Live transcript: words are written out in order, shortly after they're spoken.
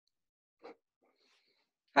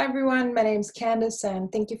Hi everyone, my name is Candice and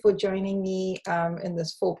thank you for joining me in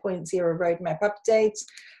this 4.0 roadmap update.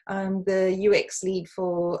 I'm the UX lead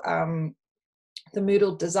for the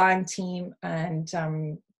Moodle design team, and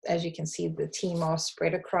as you can see, the team are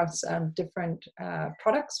spread across different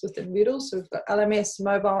products within Moodle. So we've got LMS,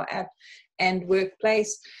 mobile app, and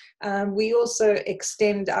workplace. We also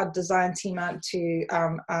extend our design team out to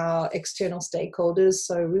our external stakeholders.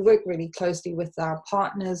 So we work really closely with our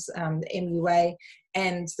partners, the MUA,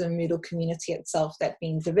 and the Moodle community itself, that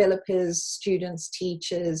being developers, students,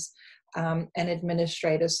 teachers, and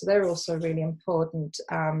administrators. So they're also really important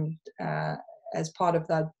as part of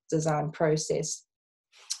the design process.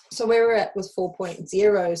 So where we're at with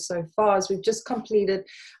 4.0 so far is we've just completed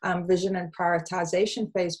vision and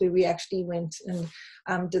prioritization phase, where we actually went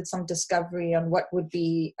and did some discovery on what would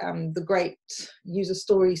be the great user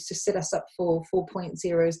stories to set us up for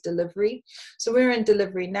 4.0's delivery. So we're in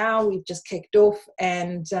delivery now. We've just kicked off,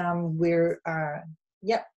 and we're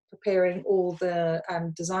preparing all the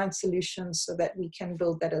design solutions so that we can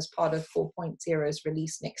build that as part of 4.0's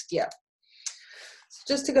release next year.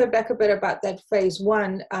 Just to go back a bit about that phase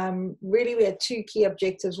one, really we had two key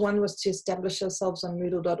objectives. One was to establish ourselves on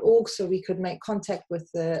Moodle.org so we could make contact with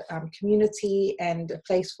the community and a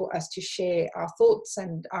place for us to share our thoughts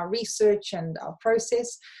and our research and our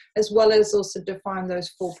process, as well as also define those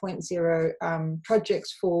 4.0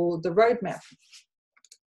 projects for the roadmap.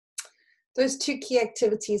 Those two key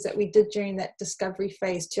activities that we did during that discovery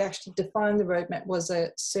phase to actually define the roadmap was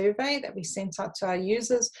a survey that we sent out to our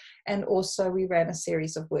users, and also we ran a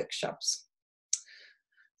series of workshops.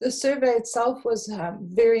 The survey itself was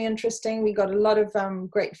very interesting. We got a lot of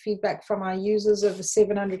great feedback from our users, over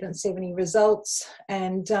 770 results.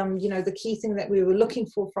 And, the key thing that we were looking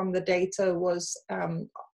for from the data was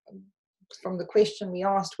from the question we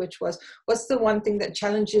asked, which was, what's the one thing that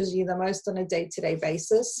challenges you the most on a day-to-day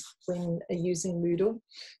basis when using Moodle?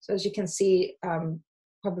 So as you can see,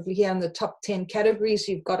 probably here in the top 10 categories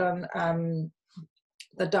you've got on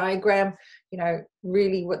the diagram,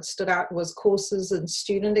 really what stood out was courses and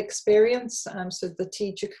student experience. So the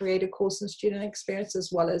teacher created course and student experience,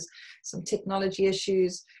 as well as some technology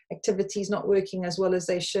issues, activities not working as well as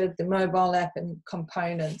they should, the mobile app, and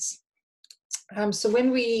components. So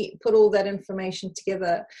when we put all that information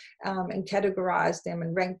together and categorized them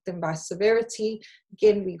and ranked them by severity,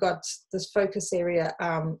 again, we got this focus area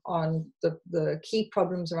on the key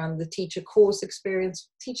problems around the teacher course experience,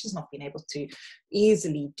 teachers not being able to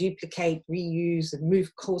easily duplicate, reuse, and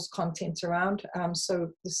move course content around. So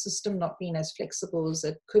the system not being as flexible as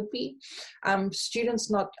it could be. Students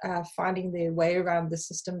not finding their way around the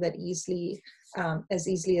system that easily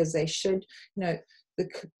as they should. The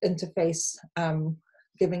interface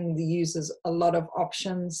giving the users a lot of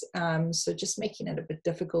options, so just making it a bit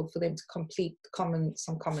difficult for them to complete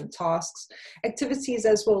some common tasks. Activities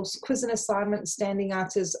as well as quiz and assignments standing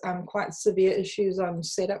out as quite severe issues on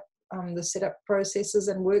the setup processes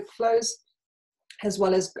and workflows, as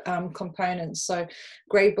well as components. So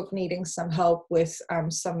gradebook needing some help with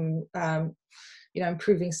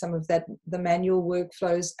improving some of the manual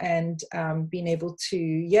workflows, and being able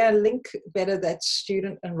to link better that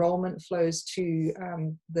student enrollment flows to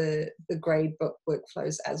the gradebook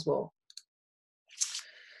workflows as well.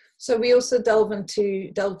 So we also delved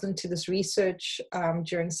into this research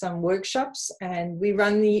during some workshops, and we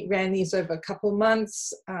ran these over a couple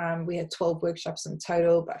months. We had 12 workshops in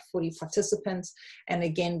total, about 40 participants, and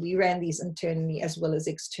again we ran these internally as well as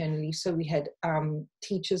externally. So we had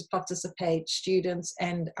teachers participate, students,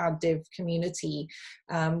 and our dev community.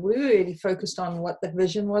 We were really focused on what the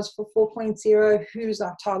vision was for 4.0, who's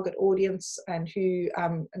our target audience, and who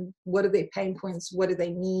and what are their pain points, what do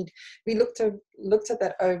they need. We looked at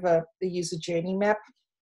that over the user journey map,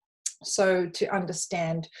 so to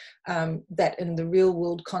understand that in the real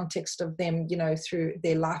world context of them, through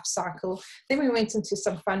their life cycle. Then we went into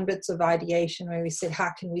some fun bits of ideation where we said, how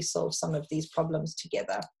can we solve some of these problems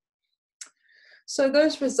together? So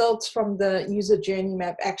those results from the user journey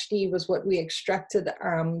map actually was what we extracted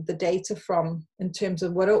the data from, in terms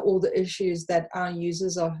of what are all the issues that our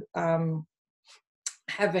users are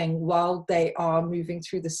having while they are moving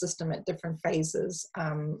through the system at different phases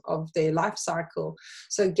of their life cycle.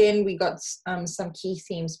 So again, we got some key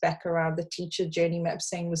themes back around the teacher journey map,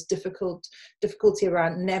 saying was difficulty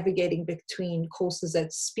around navigating between courses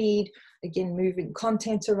at speed, again, moving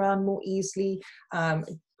content around more easily,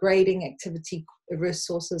 grading, activity,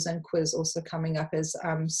 resources, and quiz also coming up as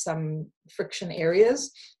some friction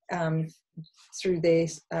areas through their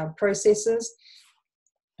processes,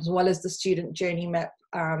 as well as the student journey map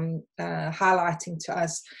highlighting to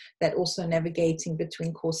us that also navigating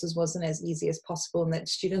between courses wasn't as easy as possible, and that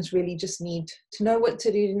students really just need to know what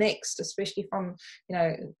to do next, especially from, you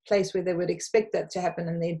know, a place where they would expect that to happen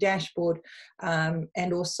in their dashboard,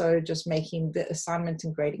 and also just making the assignment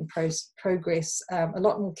and grading progress a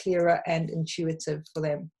lot more clearer and intuitive for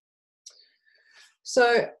them.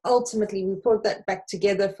 So ultimately, we put that back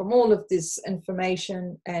together from all of this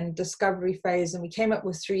information and discovery phase, and we came up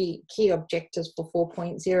with 3 key objectives for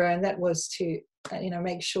 4.0, and that was to, you know,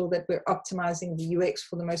 make sure that we're optimizing the UX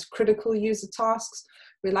for the most critical user tasks.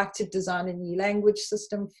 We like to design a new language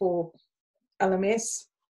system for LMS,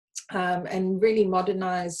 and really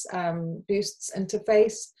modernize Boost's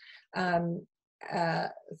interface,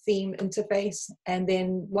 theme interface. And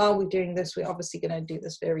then while we're doing this, we're obviously going to do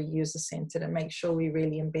this very user-centered and make sure we're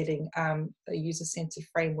really embedding a user-centered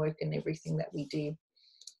framework in everything that we do.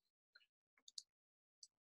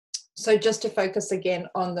 So just to focus again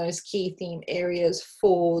on those key theme areas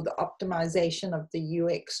for the optimization of the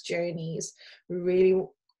UX journeys, we really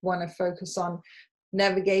want to focus on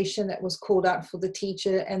navigation that was called out for the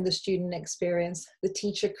teacher and the student experience. The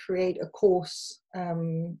teacher create a course,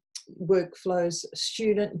 workflows,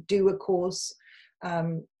 student do a course,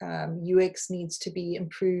 UX needs to be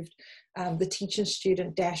improved, the teacher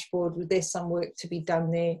student dashboard, there's some work to be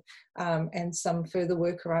done there, and some further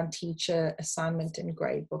work around teacher assignment and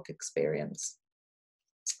gradebook experience.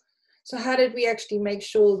 So how did we actually make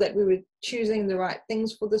sure that we were choosing the right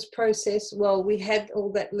things for this process? Well, we had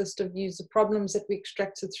all that list of user problems that we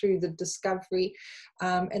extracted through the discovery,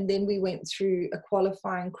 and then we went through a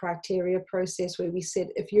qualifying criteria process where we said,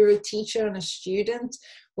 if you're a teacher and a student,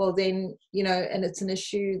 well then, you know, and it's an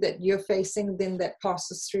issue that you're facing, then that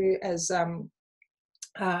passes through as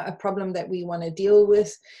a problem that we want to deal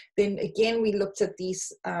with. Then again, we looked at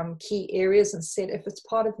these key areas and said, if it's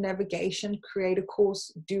part of navigation, create a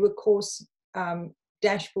course, do a course,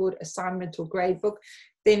 dashboard, assignment, or gradebook,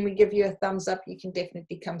 then we give you a thumbs up. You can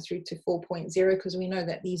definitely come through to 4.0 because we know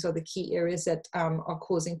that these are the key areas that are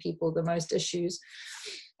causing people the most issues.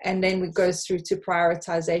 And then we go through to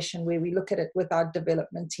prioritization, where we look at it with our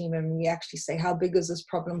development team and we actually say, how big is this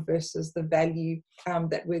problem versus the value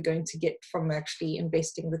that we're going to get from actually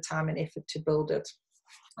investing the time and effort to build it.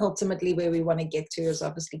 Ultimately, where we want to get to is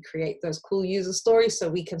obviously create those cool user stories so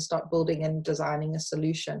we can start building and designing a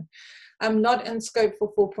solution. Not in scope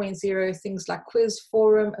for 4.0, things like quiz,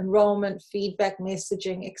 forum, enrollment, feedback,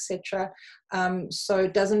 messaging, etc. So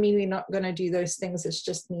it doesn't mean we're not going to do those things. It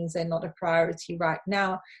just means they're not a priority right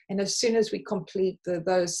now. And as soon as we complete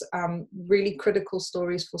those really critical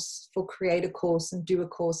stories for create a course and do a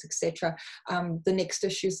course, etc., the next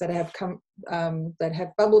issues that have come, that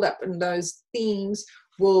have bubbled up in those themes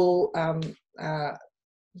will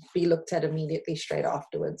be looked at immediately straight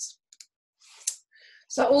afterwards.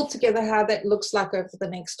 So altogether, how that looks like over the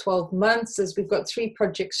next 12 months is we've got 3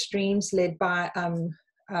 project streams led by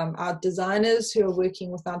our designers who are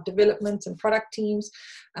working with our development and product teams.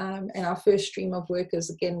 And our first stream of work is,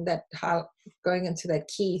 again, that going into that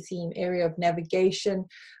key theme area of navigation,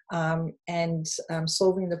 and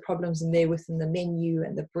solving the problems in there within the menu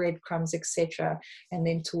and the breadcrumbs, etc. And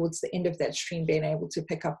then towards the end of that stream, being able to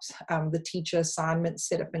pick up the teacher assignment,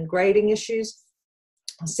 setup and grading issues.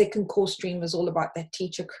 Our second course stream is all about that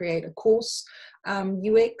teacher create a course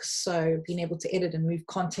UX, so being able to edit and move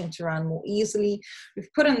content around more easily.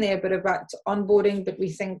 We've put in there a bit about onboarding, but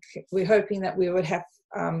we're hoping that we would have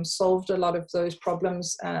solved a lot of those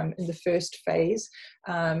problems in the first phase.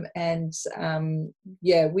 Yeah,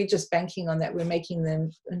 we're just banking on that. We're making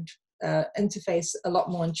them interface a lot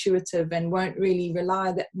more intuitive and won't really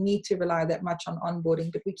need to rely that much on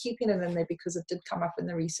onboarding, but we're keeping it in there because it did come up in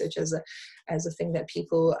the research as a thing that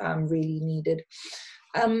people really needed.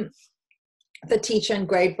 The teacher and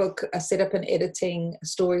gradebook setup and editing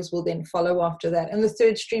stories will then follow after that. And the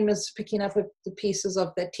third stream is picking up the pieces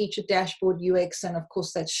of that teacher dashboard UX and of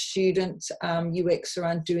course that student UX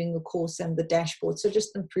around doing the course and the dashboard. So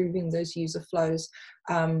just improving those user flows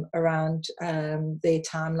around their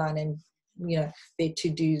timeline and, you know, their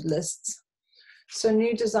to-do lists. So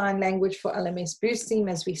new design language for LMS Boost theme.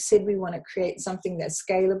 As we said, we want to create something that's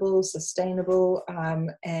scalable, sustainable,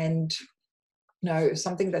 and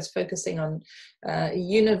something that's focusing on a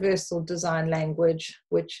universal design language,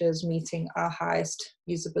 which is meeting our highest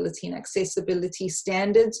usability and accessibility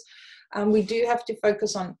standards. We do have to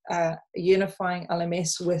focus on unifying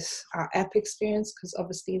LMS with our app experience because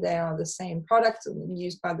obviously they are the same product and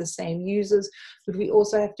used by the same users, but we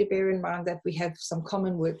also have to bear in mind that we have some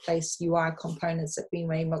common workplace UI components that we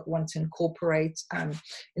may want to incorporate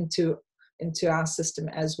into our system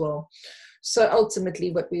as well. So ultimately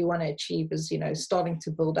what we want to achieve is, starting to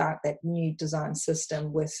build out that new design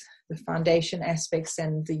system with the foundation aspects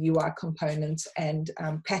and the UI components and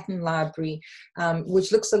pattern library,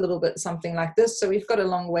 which looks a little bit something like this. So we've got a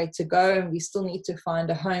long way to go, and we still need to find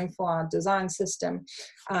a home for our design system,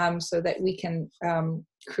 so that we can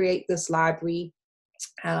create this library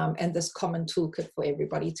and this common toolkit for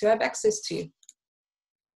everybody to have access to.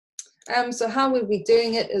 So how we'll be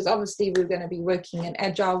doing it is, obviously we're going to be working in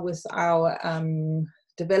Agile with our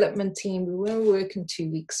development team. We will work in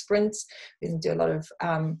 2-week sprints. We're going to do a lot of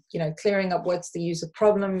clearing up what's the user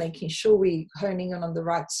problem, making sure we're honing in on the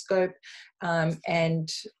right scope, and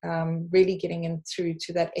really getting in through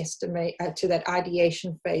to that to that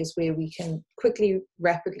ideation phase, where we can quickly,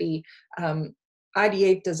 rapidly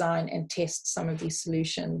ideate, design, and test some of these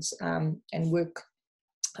solutions, and work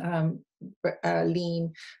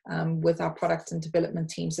lean with our product and development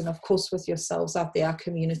teams, and of course with yourselves out there, our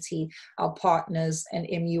community, our partners, and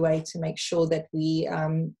MUA, to make sure that we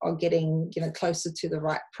are getting closer to the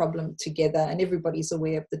right problem together, and everybody's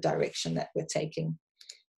aware of the direction that we're taking.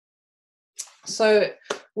 So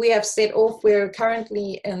we have set off. We're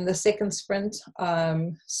currently in the 2nd sprint,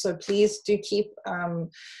 so please do keep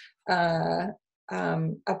updated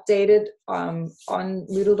on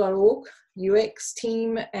Moodle.org UX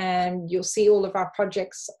team, and you'll see all of our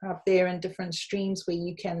projects up there in different streams where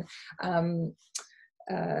you can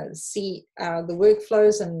see the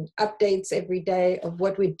workflows and updates every day of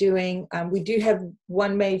what we're doing. We do have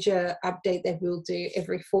one major update that we'll do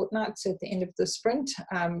every fortnight, so at the end of the sprint,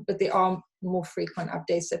 but there are more frequent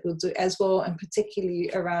updates that we'll do as well, and particularly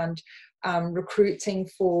around recruiting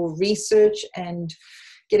for research and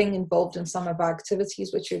getting involved in some of our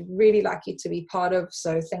activities, which we'd really like you to be part of.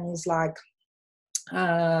 So things like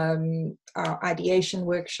our ideation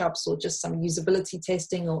workshops, or just some usability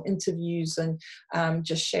testing or interviews, and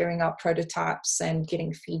just sharing our prototypes and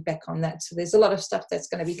getting feedback on that. So there's a lot of stuff that's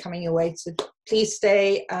going to be coming your way. So please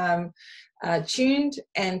stay tuned,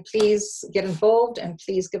 and please get involved, and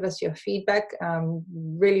please give us your feedback.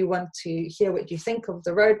 Really want to hear what you think of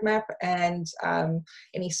the roadmap, and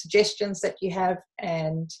any suggestions that you have.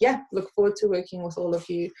 And yeah, look forward to working with all of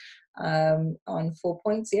you on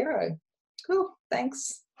 4.0. Cool,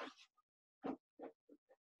 thanks.